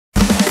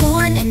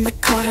in the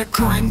gutter,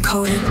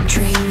 crime-coded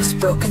dreams,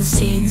 broken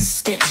scenes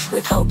stitched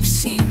with hope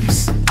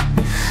seams.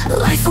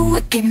 Life a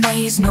wicked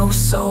maze, no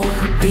soul,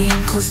 being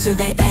close to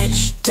the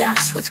edge,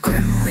 dance with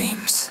grim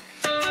reams.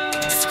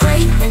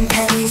 Scraping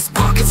pennies,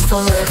 pockets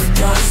full of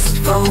dust,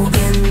 foe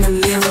in the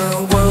mirror,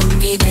 world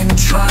needing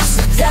trust.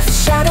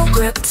 Death's shadow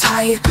grip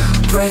tight,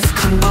 breath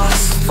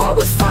combust, fought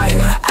with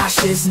fire,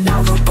 ashes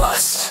now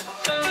robust.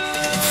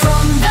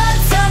 From the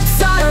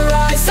depths I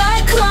rise,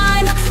 I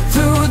climb,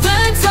 through the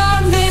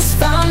darkness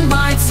found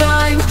my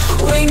time.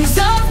 Wings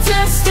of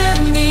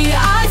destiny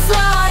I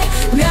fly,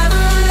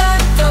 never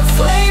let the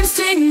flames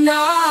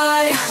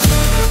deny.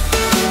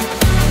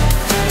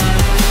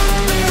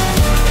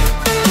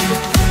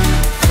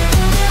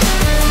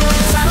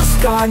 Battle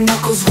scarred,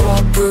 knuckles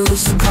raw,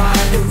 bruised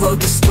pride,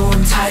 rode the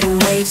storm, tidal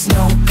waves,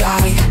 no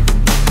guide.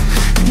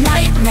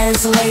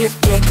 Nightmares lay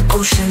thick,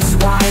 oceans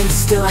wide,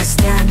 still I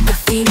stand, the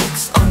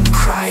phoenix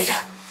uncried.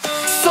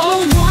 So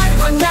what,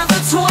 but never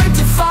torn,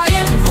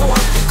 defiant, or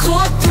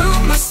clawed through